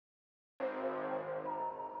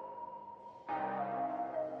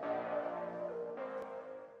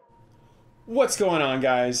What's going on,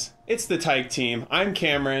 guys? It's the Teich team. I'm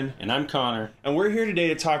Cameron. And I'm Connor. And we're here today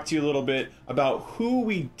to talk to you a little bit about who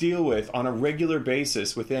we deal with on a regular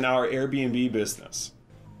basis within our Airbnb business.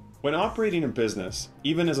 When operating a business,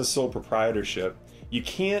 even as a sole proprietorship, you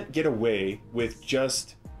can't get away with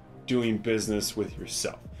just doing business with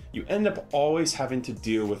yourself. You end up always having to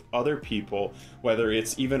deal with other people, whether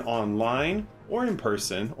it's even online or in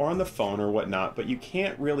person or on the phone or whatnot, but you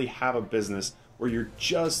can't really have a business where you're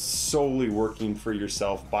just solely working for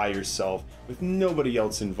yourself by yourself with nobody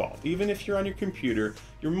else involved. Even if you're on your computer,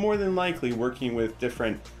 you're more than likely working with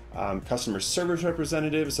different customer service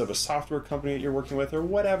representatives of a software company that you're working with or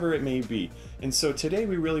whatever it may be. And so today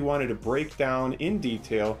we really wanted to break down in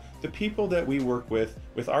detail the people that we work with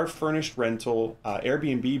our furnished rental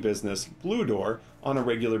Airbnb business, Blue Door, on a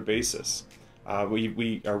regular basis.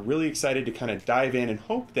 We are really excited to kind of dive in and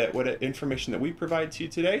hope that what information that we provide to you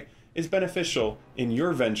today is beneficial in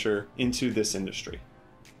your venture into this industry.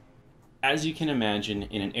 As you can imagine,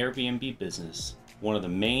 in an Airbnb business, one of the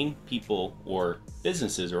main people or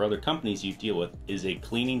businesses or other companies you deal with is a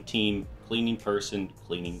cleaning team, cleaning person,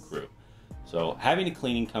 cleaning crew. So having a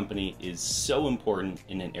cleaning company is so important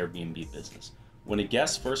in an Airbnb business. When a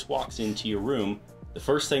guest first walks into your room, the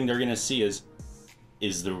first thing they're going to see is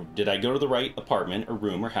did I go to the right apartment or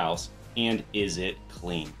room or house, and is it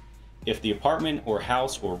clean? If the apartment or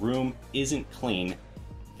house or room isn't clean,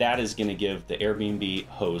 that is going to give the Airbnb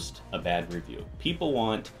host a bad review. People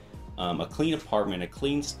want a clean apartment, a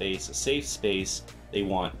clean space, a safe space. They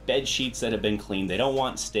want bed sheets that have been cleaned. They don't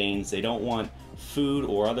want stains. They don't want food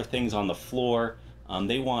or other things on the floor.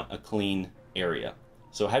 They want a clean area.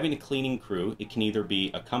 So having a cleaning crew, it can either be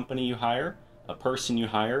a company you hire, a person you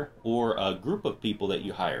hire, or a group of people that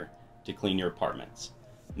you hire to clean your apartments.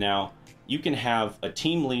 Now, you can have a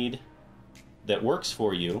team lead that works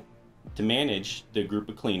for you to manage the group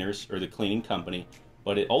of cleaners or the cleaning company,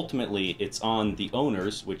 but ultimately it's on the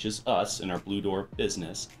owners, which is us in our Blue Door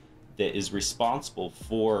business, that is responsible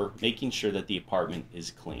for making sure that the apartment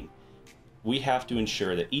is clean. We have to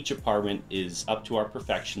ensure that each apartment is up to our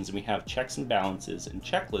perfections, and we have checks and balances and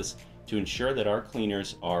checklists to ensure that our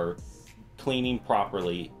cleaners are cleaning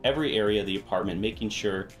properly every area of the apartment, making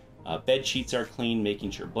sure bed sheets are clean, making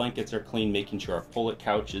sure blankets are clean, making sure our pullet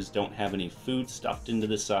couches don't have any food stuffed into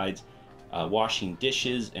the sides, washing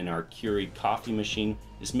dishes, and our Keurig coffee machine,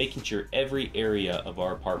 is making sure every area of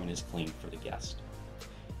our apartment is clean for the guest.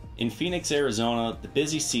 In Phoenix, Arizona, the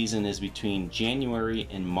busy season is between January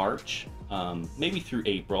and March, maybe through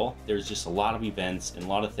April. There's just a lot of events and a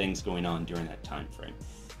lot of things going on during that time frame.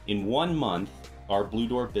 In 1 month, our Blue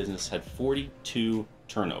Door business had 42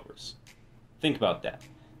 turnovers. Think about that.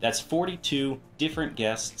 That's 42 different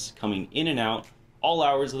guests coming in and out, all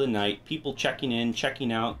hours of the night, people checking in,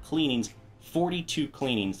 checking out, cleanings, 42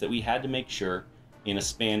 cleanings that we had to make sure in a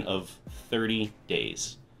span of 30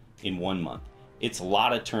 days in 1 month. It's a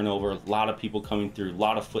lot of turnover, a lot of people coming through, a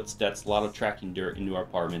lot of footsteps, a lot of tracking dirt into our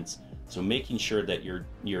apartments. So making sure that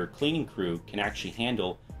your cleaning crew can actually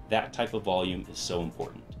handle that type of volume is so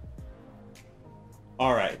important.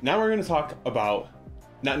 All right, now we're going to talk about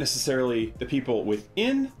not necessarily the people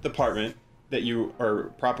within the apartment that you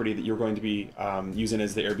or property that you're going to be using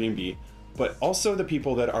as the Airbnb, but also the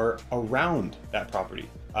people that are around that property,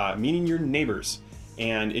 meaning your neighbors.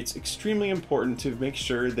 And it's extremely important to make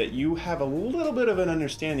sure that you have a little bit of an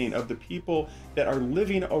understanding of the people that are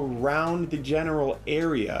living around the general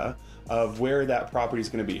area of where that property is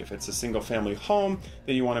going to be. If it's a single family home,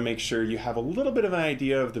 then you want to make sure you have a little bit of an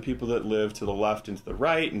idea of the people that live to the left and to the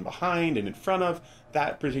right and behind and in front of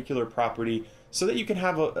that particular property, so that you can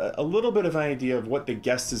have a little bit of an idea of what the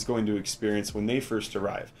guest is going to experience when they first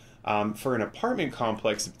arrive. For an apartment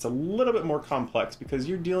complex, it's a little bit more complex because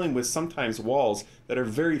you're dealing with sometimes walls that are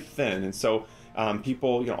very thin, and so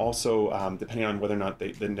people, also depending on whether or not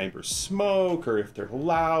the neighbors smoke, or if they're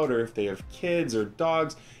loud, or if they have kids or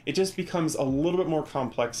dogs, it just becomes a little bit more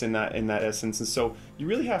complex in that essence. And so you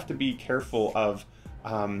really have to be careful of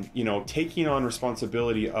taking on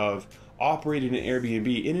responsibility of operating an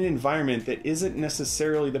Airbnb in an environment that isn't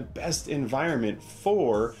necessarily the best environment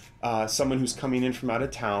for someone who's coming in from out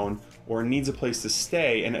of town or needs a place to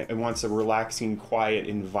stay and wants a relaxing, quiet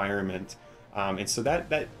environment. And so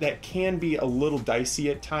that can be a little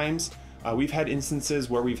dicey at times. We've had instances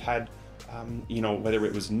where we've had, whether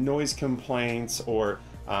it was noise complaints or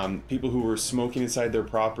people who were smoking inside their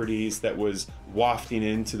properties that was wafting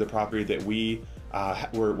into the property that we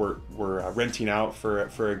were renting out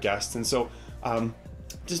for a guest. And so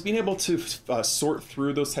just being able to sort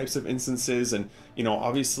through those types of instances, and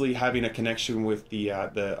obviously having a connection with the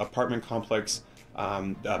apartment complex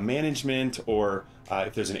management, or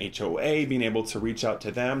if there's an HOA, being able to reach out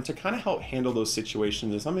to them to kind of help handle those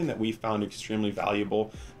situations is something that we found extremely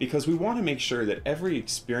valuable, because we want to make sure that every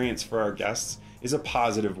experience for our guests is a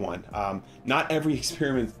positive one. Not every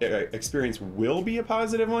experience will be a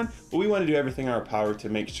positive one, but we want to do everything in our power to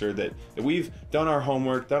make sure that we've done our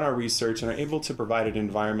homework, done our research, and are able to provide an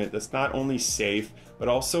environment that's not only safe, but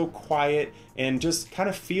also quiet and just kind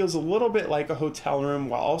of feels a little bit like a hotel room,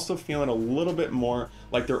 while also feeling a little bit more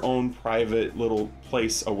like their own private little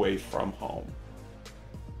place away from home.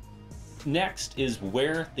 Next is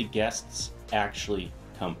where the guests actually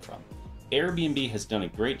come from. Airbnb has done a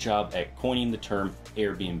great job at coining the term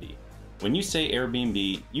Airbnb. When you say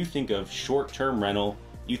Airbnb, you think of short-term rental,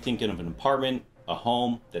 you think of an apartment, a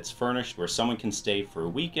home that's furnished where someone can stay for a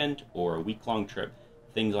weekend or a week-long trip,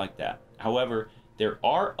 things like that. However, there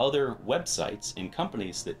are other websites and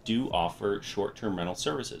companies that do offer short-term rental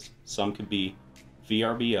services. Some could be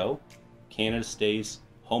VRBO, Canada Stays,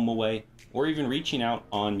 HomeAway, or even reaching out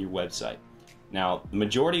on your website. Now, the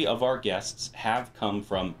majority of our guests have come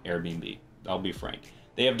from Airbnb, I'll be frank.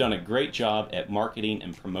 They have done a great job at marketing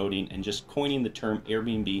and promoting and just coining the term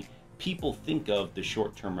Airbnb. People think of the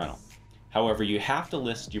short-term rental. However, you have to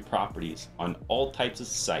list your properties on all types of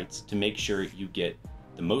sites to make sure you get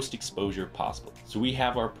the most exposure possible. So we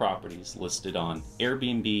have our properties listed on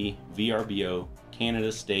Airbnb, VRBO,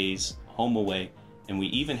 Canada Stays, HomeAway, and we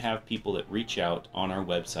even have people that reach out on our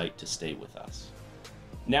website to stay with us.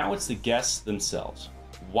 Now it's the guests themselves.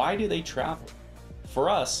 Why do they travel? For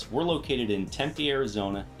us, we're located in Tempe,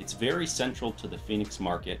 Arizona. It's very central to the Phoenix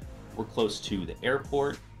market. We're close to the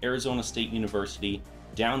airport, Arizona State University,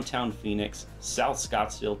 downtown Phoenix, South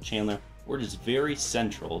Scottsdale, Chandler. We're just very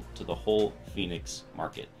central to the whole Phoenix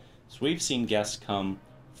market. So we've seen guests come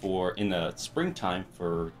in the springtime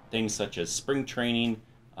for things such as spring training,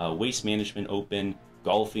 waste management open,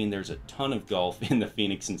 golfing. There's a ton of golf in the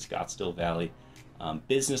Phoenix and Scottsdale Valley.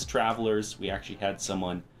 Business travelers, we actually had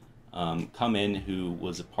someone come in who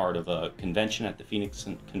was a part of a convention at the Phoenix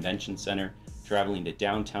Convention Center, traveling to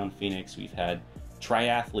downtown Phoenix. We've had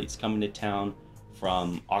triathletes coming to town.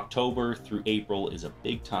 From October through April is a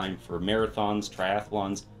big time for marathons,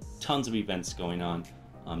 triathlons, tons of events going on.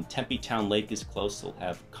 Tempe Town Lake is close, so we'll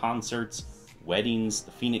have concerts, weddings,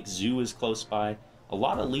 the Phoenix Zoo is close by. A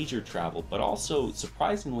lot of leisure travel, but also,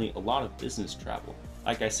 surprisingly, a lot of business travel.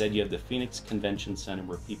 Like I said, you have the Phoenix Convention Center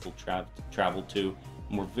where people travel to,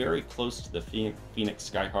 and we're very close to the Phoenix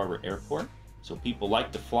Sky Harbor Airport, so people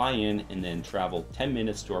like to fly in and then travel 10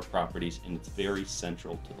 minutes to our properties, and it's very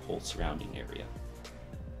central to the whole surrounding area.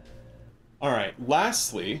 All right,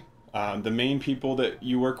 lastly, the main people that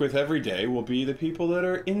you work with every day will be the people that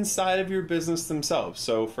are inside of your business themselves.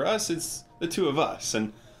 So for us, it's the two of us.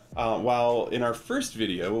 And while in our first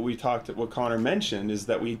video, what Connor mentioned is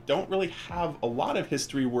that we don't really have a lot of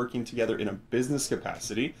history working together in a business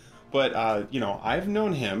capacity. But, you know, I've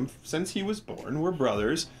known him since he was born. We're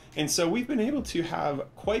brothers. And so we've been able to have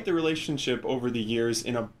quite the relationship over the years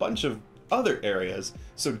in a bunch of other areas.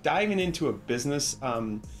 So diving into a business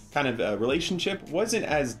kind of a relationship wasn't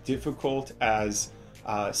as difficult as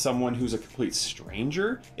someone who's a complete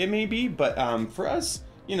stranger, it may be. But for us,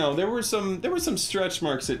 you know, there were some stretch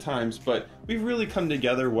marks at times, but we've really come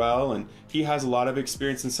together well, and he has a lot of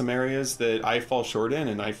experience in some areas that I fall short in,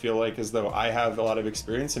 and I feel like as though I have a lot of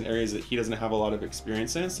experience in areas that he doesn't have a lot of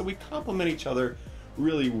experience in, so we complement each other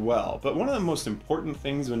really well. But one of the most important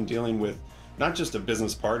things when dealing with not just a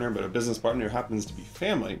business partner, but a business partner who happens to be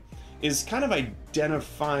family, is kind of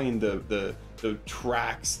identifying the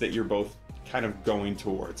tracks that you're both kind of going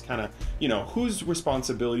towards. Kind of, you know, whose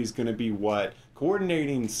responsibility is going to be what,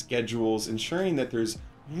 coordinating schedules, ensuring that there's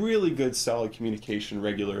really good solid communication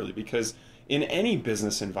regularly, because in any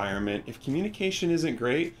business environment, if communication isn't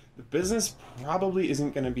great, the business probably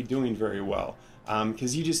isn't going to be doing very well,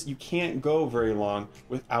 because you can't go very long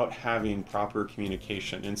without having proper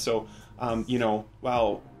communication. And so you know,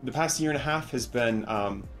 while the past year and a half has been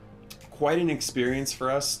quite an experience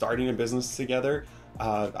for us starting a business together,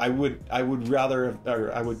 I would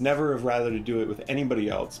never have rather to do it with anybody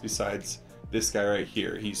else besides this guy right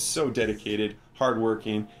here. He's so dedicated,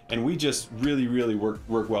 hardworking, and we just really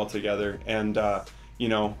work well together. And you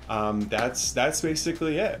know, that's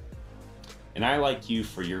basically it. And I like you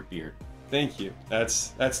for your beard. Thank you.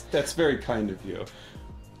 That's very kind of you.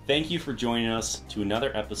 Thank you for joining us to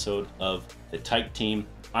another episode of the Teich Team.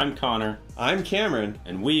 I'm Connor. I'm Cameron.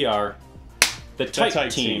 And we are the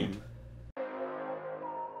Teich Team.